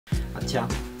আচ্ছা,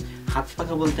 হাত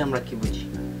পাখা বলতে আমরা কি বুঝি?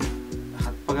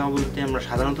 হাত পাখা বলতে আমরা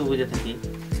সাধারণত বুঝে থাকি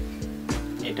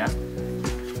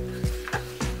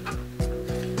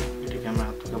এটাকে আমরা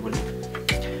হাত পাখা বলি,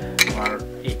 আর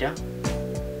এটা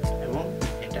এবং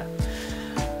এটা।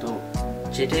 তো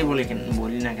যেটাই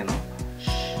বলি না কেন,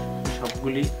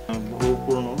 সবগুলি বহু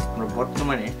পুরনো। আমরা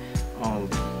বর্তমানে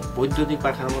বৈদ্যুতিক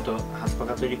পাখার মতো হাত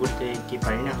পাখা তৈরি করতে কি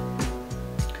পারি না?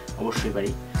 অবশ্যই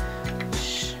পারি।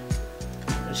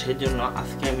 সেই জন্য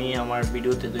আজকে আমি আমার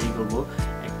ভিডিওতে তৈরি করব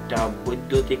একটা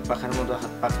বৈদ্যুতিক পাখার মতো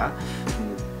হাত পাখা,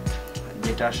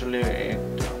 যেটা আসলে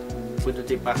একটা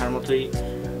বৈদ্যুতিক পাখার মতোই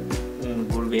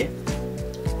ঘুরবে।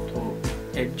 তো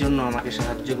এর জন্য আমাকে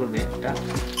সাহায্য করবে একটা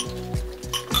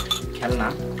খেলনা,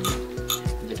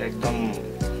 যেটা একদম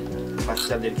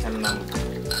বাচ্চাদের খেলনা,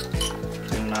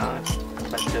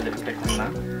 বাচ্চাদের একটা খেলনা।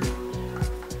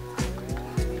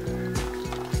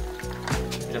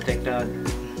 এটাতে একটা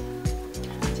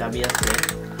চাবি আছে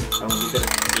এবং ভিতরে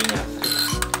স্প্রিং আছে।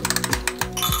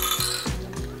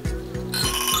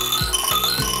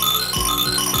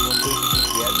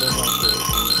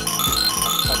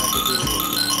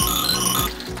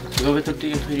 কিভাবে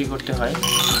তৈরি করতে হয়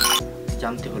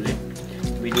জানতে হলে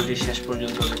ভিডিওটি শেষ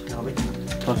পর্যন্ত দেখতে হবে।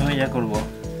 প্রথমে যা করব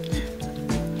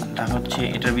তা হচ্ছে,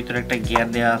 এটার ভিতরে একটা গিয়ার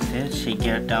দেওয়া আছে, সেই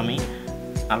গিয়ারটা আমি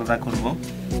আলাদা করব।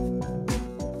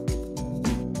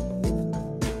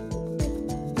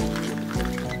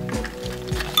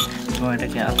 এবং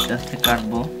এটাকে আস্তে আস্তে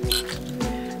কাটবো।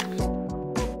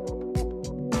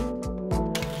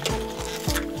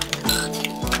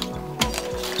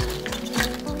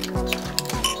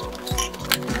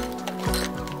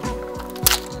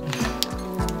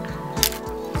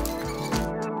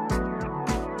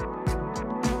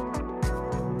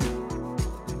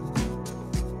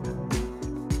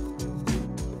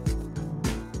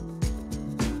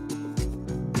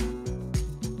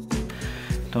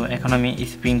 তো এখন আমি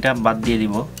স্প্রিংটা বাদ দিয়ে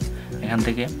দিব এখান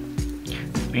থেকে।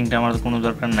 স্প্রিংটা আমার কোনো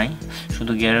দরকার নাই,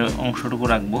 শুধু গিয়ারের অংশটুকু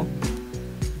রাখবো।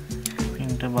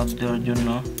 স্প্রিংটা বাদ দেওয়ার জন্য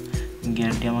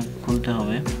গিয়ারটি আমাকে খুলতে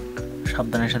হবে,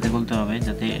 সাবধানের সাথে খুলতে হবে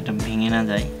যাতে এটা ভেঙে না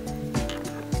যায়।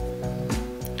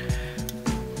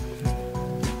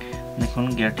 দেখুন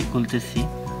গিয়ারটি খুলতেছি।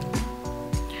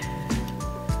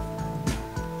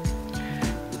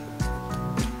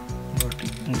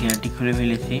 গিয়ারটি খুলে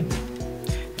ফেলেছি।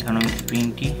 এখন আমি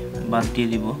স্প্রিংটি বাদ দিয়ে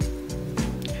দিব।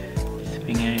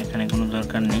 স্প্রিংয়ের এখানে কোনো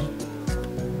দরকার নেই,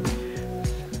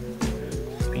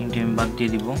 স্প্রিংটি আমি বাদ দিয়ে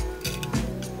দিব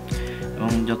এবং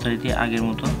যথারীতি আগের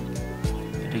মতো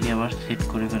এটাকে আবার সেট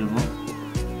করে ফেলব।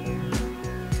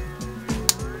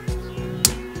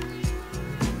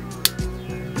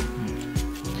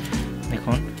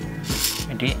 দেখুন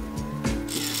এটি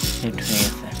সেট হয়ে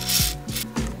গেছে।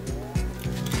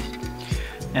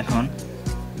 এখন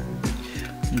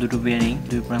দুটো বেয়ারিং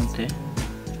দুই প্রান্তে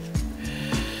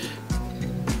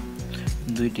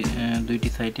দুইটি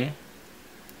সাইডে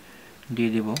দিয়ে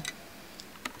দেব।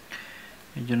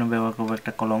 এর জন্য ব্যবহার করব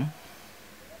একটা কলম,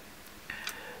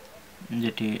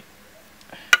 যেটি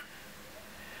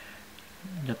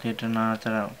যাতে এটা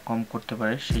নাড়াচাড়া কম করতে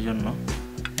পারে সেই জন্য।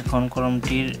 এখন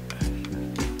কলমটির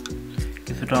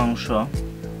কিছুটা অংশ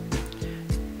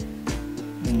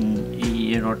এই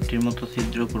রডটির মতো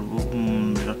ছিদ্র করব।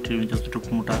 রডটির যতটুকু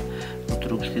মোটা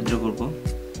ততটুকু ছিদ্র করব,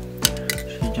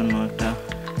 সেই জন্য একটা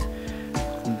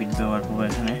বিট ব্যবহার করব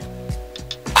এখানে।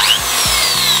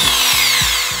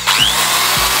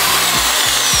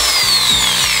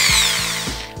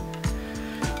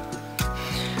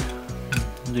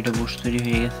 দুইটা বুশ তৈরি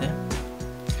হয়ে গেছে।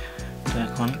 তো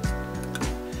এখন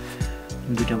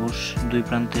দুইটা বুশ দুই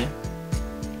প্রান্তে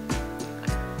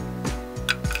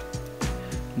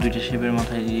দুইটা শেপের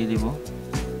মাথায় দিয়ে দিব।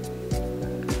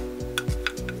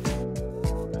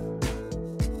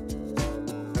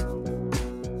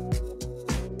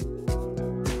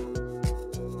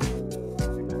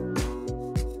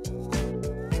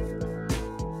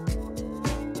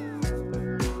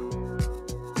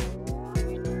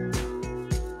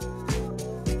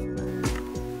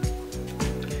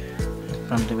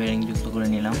 প্রান্তে বেয়ারিং যুক্ত করে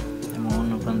নিলাম এবং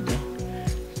অন্য প্রান্তে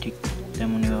ঠিক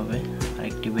তেমনইভাবে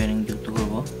আরেকটি বেয়ারিং যুক্ত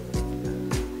করব।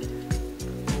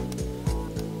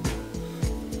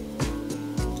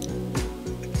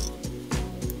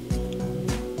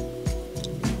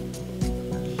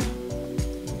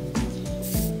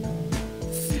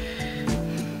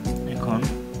 এখন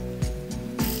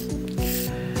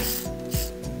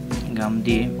গাম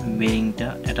দিয়ে বেয়ারিংটা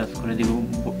অ্যাটাচ করে দিব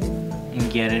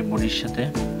গিয়ারের বডির সাথে।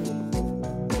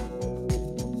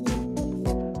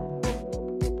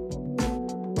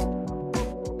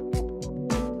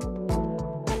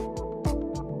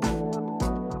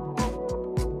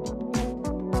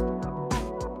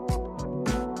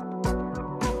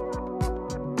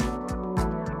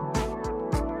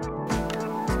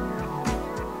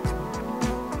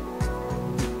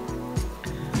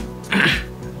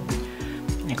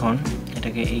 এখন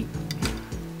এটাকে এই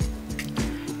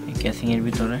ক্যাসিং এর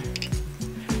ভিতরে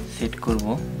সেট করব।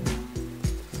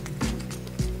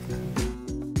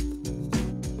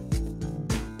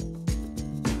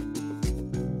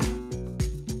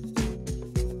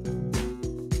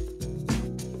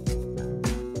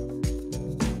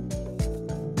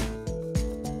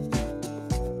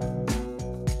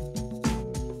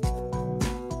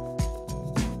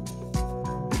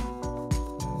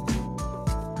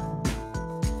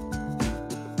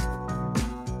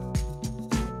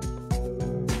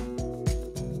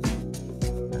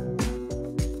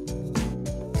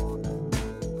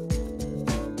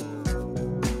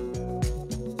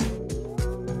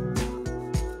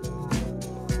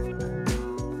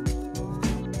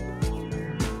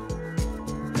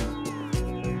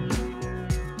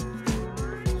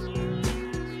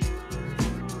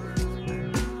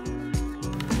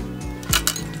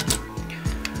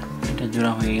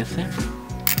 জোড়া হয়ে গেছে।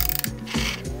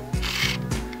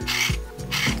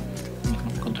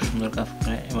 কত সুন্দর কাজ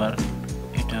করে। এবার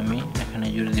এটা আমি এখানে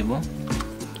জুড়ে দিব।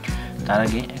 তার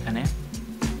আগে এখানে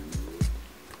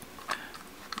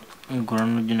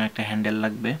ঘোরানোর জন্য একটা হ্যান্ডেল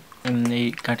লাগবে। এই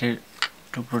কাঠের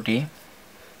টুকরোটি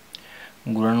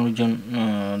ঘোরানোর জন্য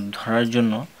ধরার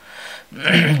জন্য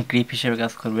গ্রিপ হিসেবে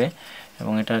কাজ করবে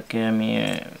এবং এটাকে আমি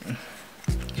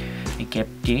এই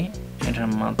ক্যাপটি এটার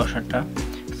বসাটা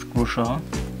স্ক্রু সহ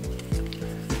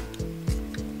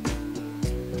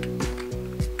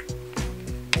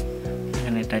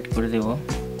এখানে টাইট করে দেব।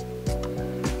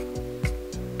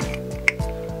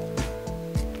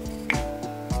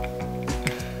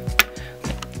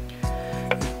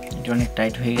 এটা অনেক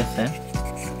টাইট হয়ে গেছে।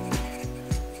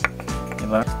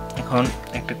 এবার এখন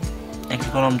একটা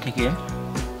কলম থেকে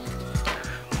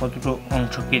কতটুকু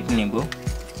অংশ কেটে নেব।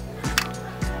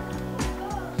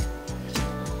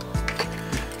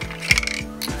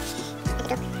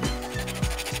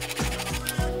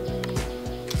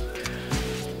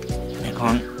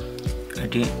 এখন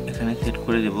এটি এখানে সেট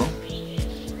করে দেব।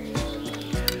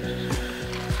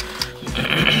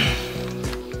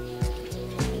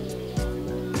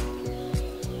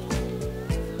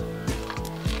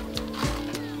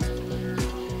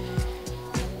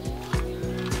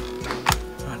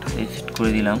 সেট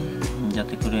করে দিলাম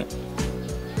যাতে করে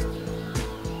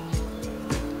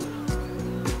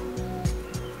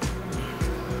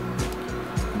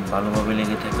ভালোভাবে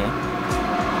লেগে থাকে।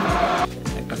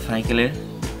 একটা সাইকেলের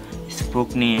স্প্রোক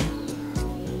নিয়ে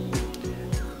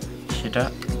সেটা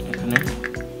এখানে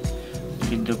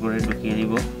সিদ্ধ করে ঢুকিয়ে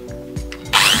দিব।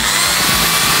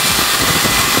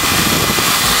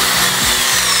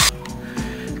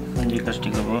 যে কাজটি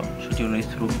করবো সেটি হলো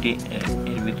স্প্রোকটি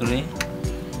এর ভিতরে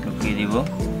ঢুকিয়ে দিব।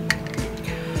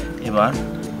 এবার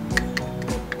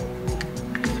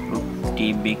স্প্রোকটি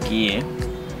বেঁকিয়ে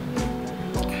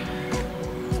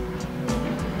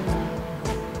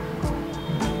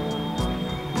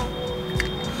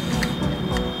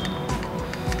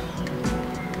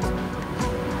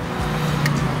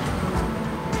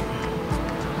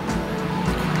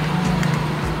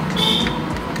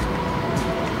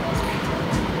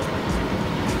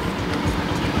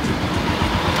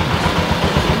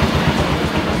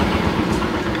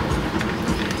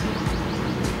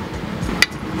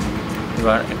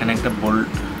এবার এখানে একটা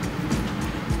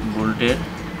বোল্টের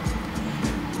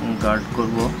গার্ড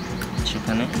করব,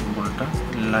 সেখানে বোল্টটা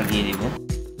লাগিয়ে দিব।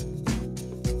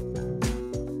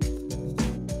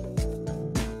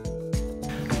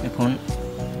 এখন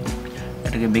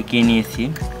এটাকে বেঁকিয়ে নিয়েছি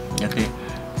যাতে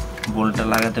বোল্টটা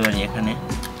লাগাতে পারি। এখানে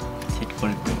সেট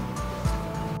করে দেব।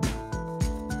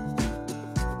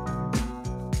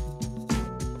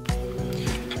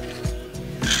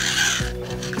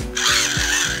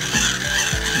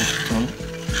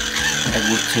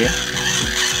 ঘুরছে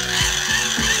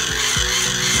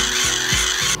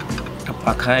একটা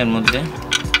পাখা এর মধ্যে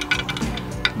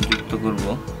যুক্ত করব।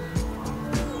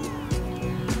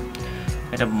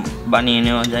 এটা বানিয়ে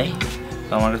নেওয়া যায়,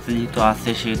 তো আমার কাছে যেহেতু আছে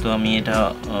সেহেতু আমি এটা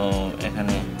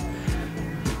এখানে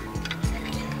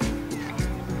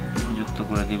যুক্ত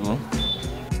করে দিব।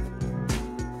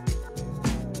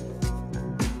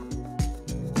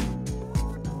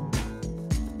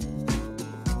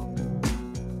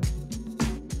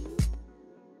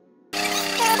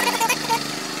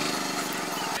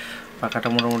 পাখাটা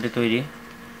মোটামুটি তৈরি।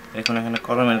 এখন এখানে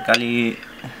কলমের কালি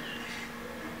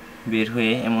বের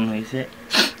হয়ে এমন হয়েছে,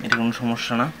 এটা কোনো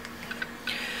সমস্যা না।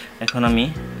 এখন আমি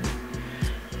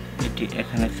এটি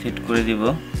এখানে সেট করে দিব।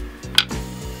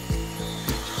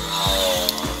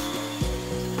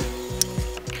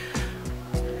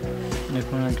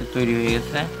 দেখুন এটা তৈরি হয়ে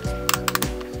গেছে।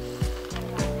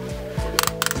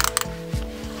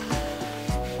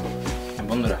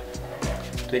 বন্ধুরা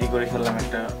তৈরি করে ফেললাম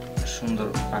একটা সুন্দর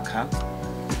পাখা।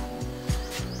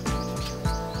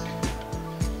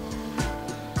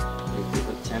 দেখতে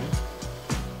পাচ্ছেন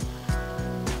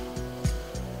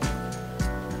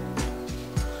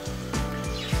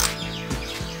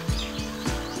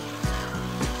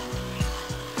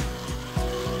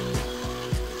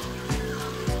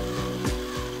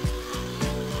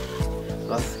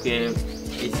আজকে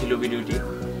এই ছিল ভিডিওটি।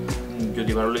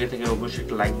 যদি ভালো লেগে থাকে অবশ্যই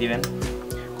একটা লাইক দিবেন,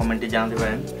 কমেন্টে জানাতে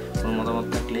পারেন কোনো মতামত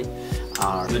থাকলে।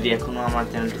 আর যদি এখনও আমার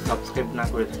চ্যানেলটি সাবস্ক্রাইব না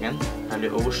করে থাকেন তাহলে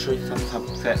অবশ্যই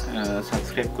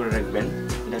সাবস্ক্রাইব করে রাখবেন।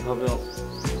 দেখা হবে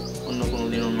অন্য কোনো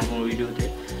দিন অন্য কোনো ভিডিওতে।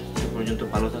 সে পর্যন্ত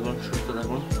ভালো থাকুন, সুস্থ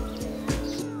থাকুন।